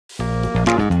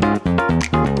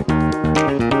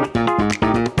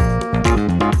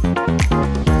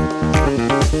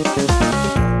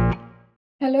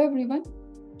everyone.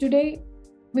 Today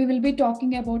we will be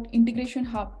talking about Integration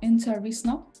Hub in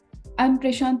ServiceNow. I'm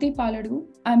Prashanti Paladu.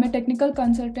 I'm a technical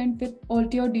consultant with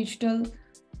Volteo Digital,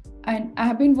 and I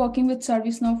have been working with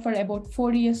ServiceNow for about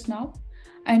 4 years now.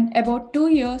 And about 2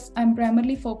 years, I'm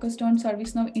primarily focused on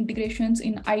ServiceNow integrations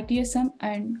in ITSM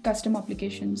and custom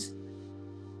applications.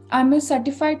 I'm a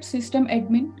certified system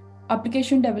admin,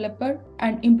 application developer,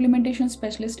 and implementation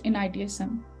specialist in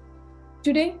ITSM.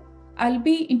 Today, I'll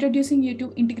be introducing you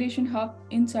to Integration Hub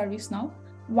in ServiceNow,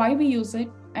 why we use it,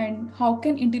 and how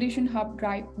can Integration Hub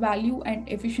drive value and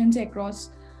efficiency across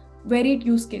varied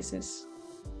use cases.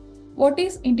 What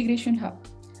is Integration Hub?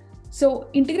 So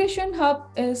Integration Hub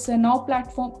is a Now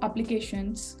platform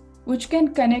applications which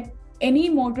can connect any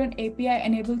modern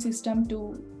API-enabled system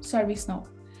to ServiceNow.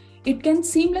 It can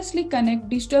seamlessly connect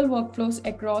digital workflows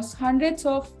across hundreds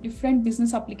of different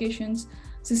business applications,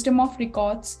 system of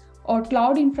records, or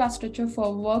cloud infrastructure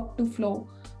for work to flow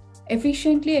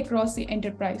efficiently across the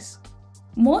enterprise.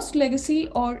 Most legacy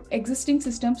or existing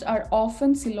systems are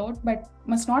often siloed but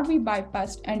must not be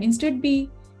bypassed and instead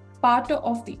be part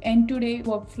of the end-to-end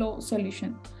workflow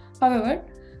solution. However,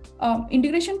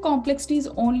 integration complexity is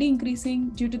only increasing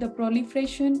due to the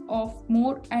proliferation of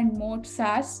more and more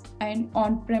SaaS and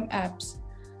on-prem apps.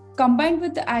 Combined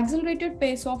with the accelerated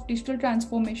pace of digital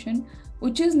transformation,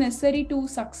 which is necessary to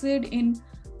succeed in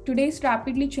today's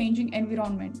rapidly changing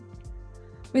environment.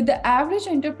 With the average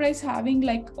enterprise having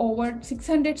over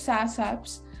 600 SaaS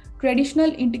apps,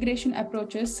 traditional integration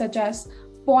approaches such as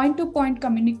point-to-point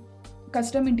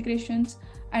custom integrations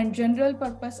and general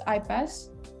purpose iPaaS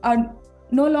are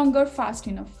no longer fast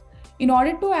enough. In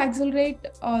order to accelerate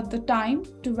the time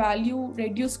to value,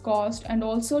 reduce cost, and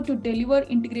also to deliver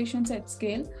integrations at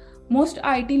scale, most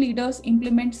IT leaders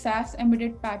implement SaaS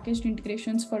embedded packaged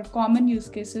integrations for common use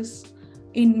cases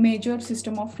in major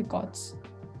system of records.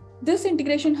 This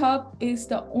Integration Hub is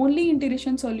the only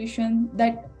integration solution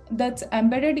that's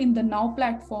embedded in the Now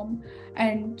platform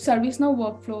and ServiceNow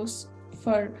workflows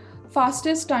for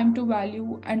fastest time to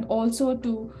value and also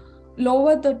to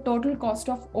lower the total cost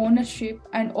of ownership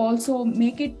and also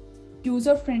make it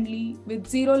user-friendly with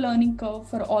zero learning curve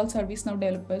for all ServiceNow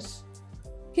developers.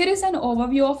 Here is an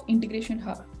overview of Integration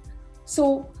Hub.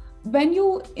 So when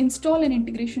you install an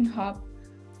Integration Hub,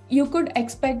 you could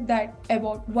expect that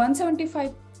about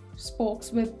 175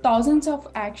 spokes with thousands of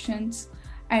actions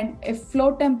and a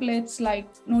flow templates like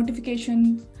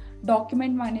notifications,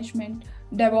 document management,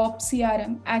 DevOps,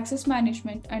 CRM, access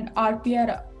management, and RPA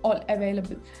are all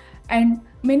available. And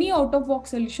many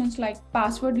out-of-box solutions like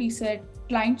password reset,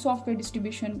 client software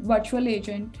distribution, virtual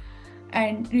agent,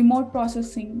 and remote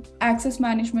processing, access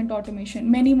management automation,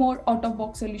 many more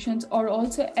out-of-box solutions are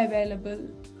also available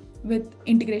with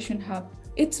Integration Hub.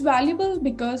 It's valuable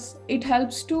because it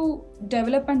helps to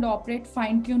develop and operate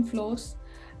fine-tuned flows,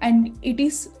 and it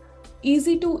is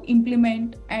easy to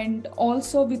implement, and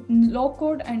also with low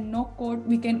code and no code,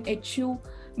 we can achieve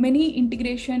many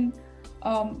integration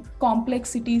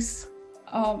complexities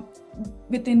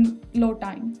within low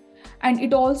time. And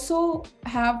it also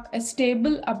have a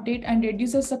stable update and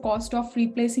reduces the cost of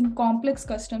replacing complex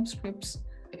custom scripts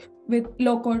with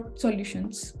low-code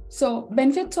solutions. So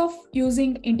benefits of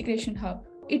using Integration Hub.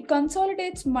 It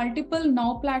consolidates multiple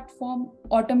Now platform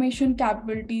automation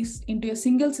capabilities into a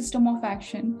single system of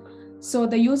action. So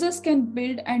the users can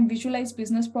build and visualize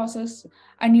business process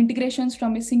and integrations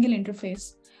from a single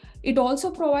interface. It also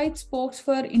provides spokes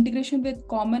for integration with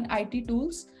common IT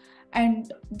tools.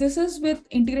 And this is with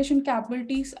integration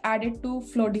capabilities added to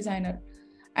Flow Designer.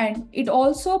 And it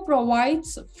also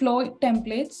provides flow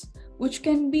templates, which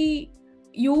can be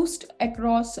used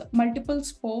across multiple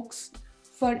spokes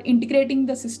for integrating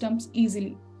the systems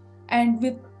easily. And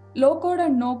with low code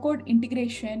and no code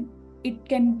integration, it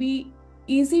can be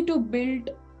easy to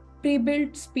build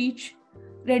pre-built speech,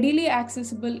 readily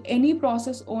accessible. Any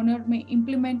process owner may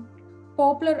implement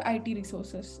popular IT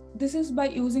resources. This is by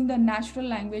using the natural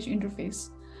language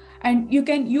interface. And you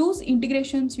can use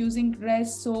integrations using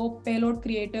REST, SOAP, Payload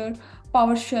Creator,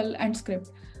 PowerShell, and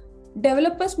script.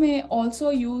 Developers may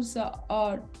also use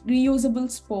reusable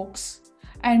spokes.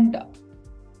 And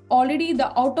already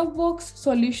the out-of-box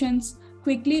solutions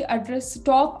quickly address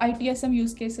top ITSM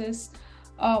use cases,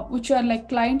 which are like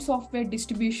client software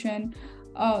distribution,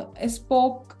 a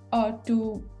spoke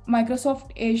to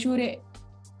Microsoft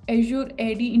Azure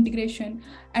AD integration,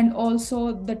 and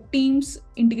also the Teams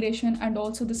integration, and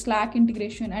also the Slack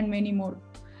integration, and many more.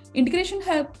 Integration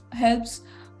helps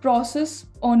process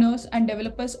owners and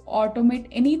developers automate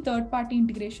any third-party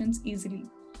integrations easily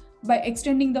by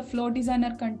extending the Flow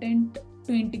Designer content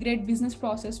to integrate business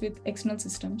process with external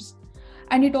systems.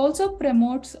 And it also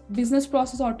promotes business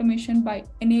process automation by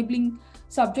enabling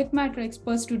subject matter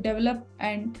experts to develop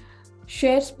and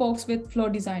share spokes with flow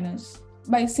designers.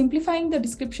 By simplifying the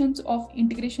descriptions of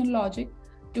integration logic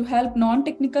to help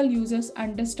non-technical users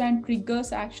understand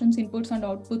triggers, actions, inputs, and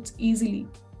outputs easily.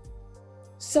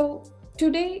 So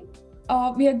today,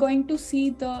 we are going to see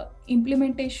the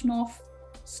implementation of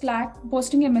Slack,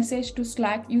 posting a message to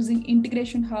Slack using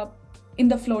Integration Hub in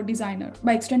the Flow Designer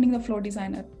by extending the Flow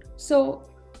Designer. So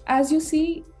as you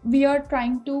see, we are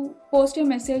trying to post a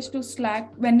message to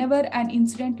Slack whenever an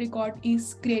incident record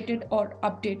is created or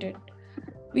updated.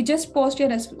 We just post a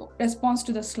response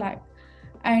to the Slack.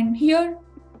 And here,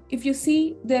 if you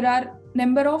see, there are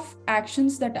number of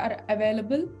actions that are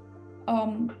available.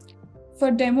 For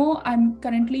demo, I'm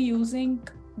currently using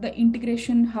the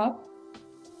Integration Hub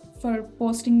for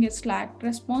posting a Slack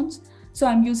response. So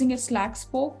I'm using a Slack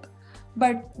spoke,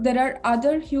 but there are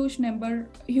other huge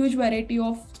variety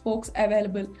of spokes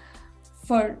available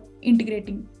for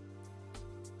integrating.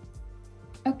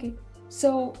 Okay,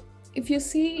 so if you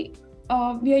see,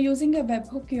 we are using a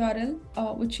webhook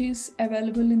URL, which is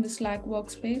available in the Slack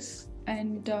workspace,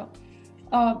 and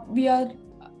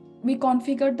we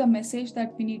configured the message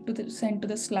that we need to send to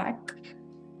the Slack,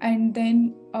 and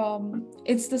then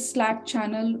it's the Slack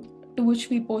channel to which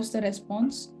we post the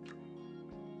response.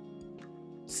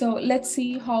 So let's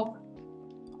see how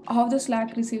the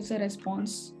Slack receives a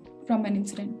response from an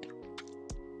incident.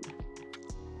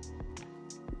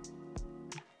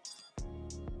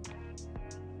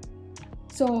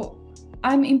 So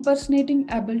I'm impersonating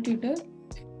Able Tutor,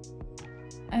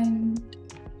 and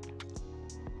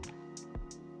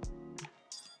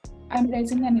I'm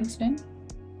raising an incident.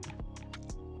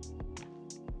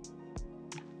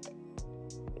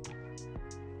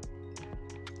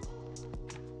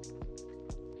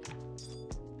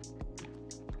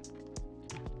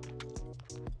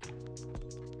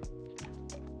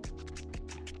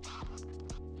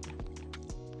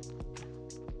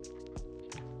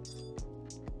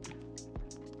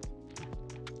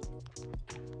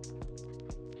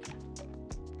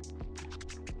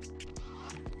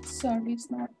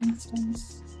 ServiceNow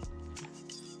instance.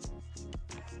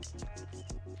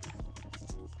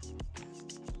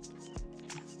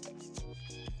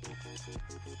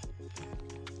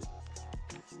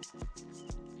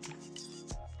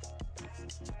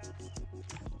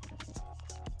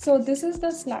 So this is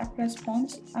the Slack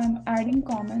response. I'm adding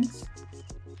comments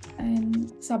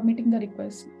and submitting the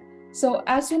request. So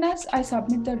as soon as I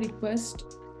submit the request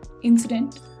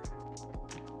incident,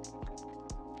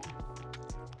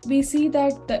 we see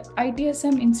that the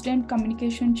ITSM incident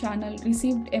communication channel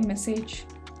received a message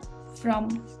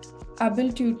from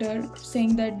Able Tutor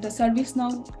saying that the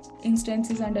ServiceNow instance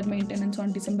is under maintenance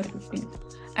on December 15th.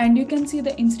 And you can see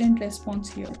the incident response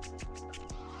here.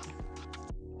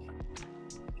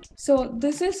 So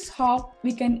this is how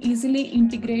we can easily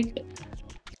integrate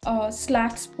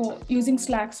Slack spoke using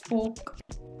Slack spoke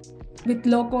with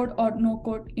low code or no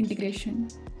code integration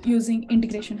using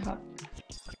Integration Hub.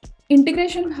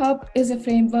 Integration Hub is a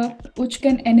framework which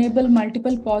can enable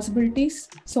multiple possibilities.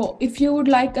 So if you would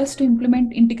like us to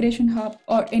implement Integration Hub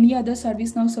or any other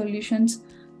ServiceNow solutions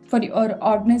for your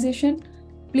organization,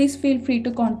 please feel free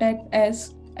to contact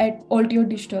us at Volteo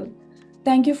Digital.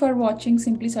 Thank you for watching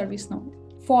Simply ServiceNow.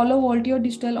 Follow Volteo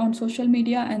Digital on social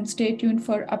media and stay tuned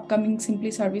for upcoming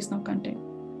Simply ServiceNow content.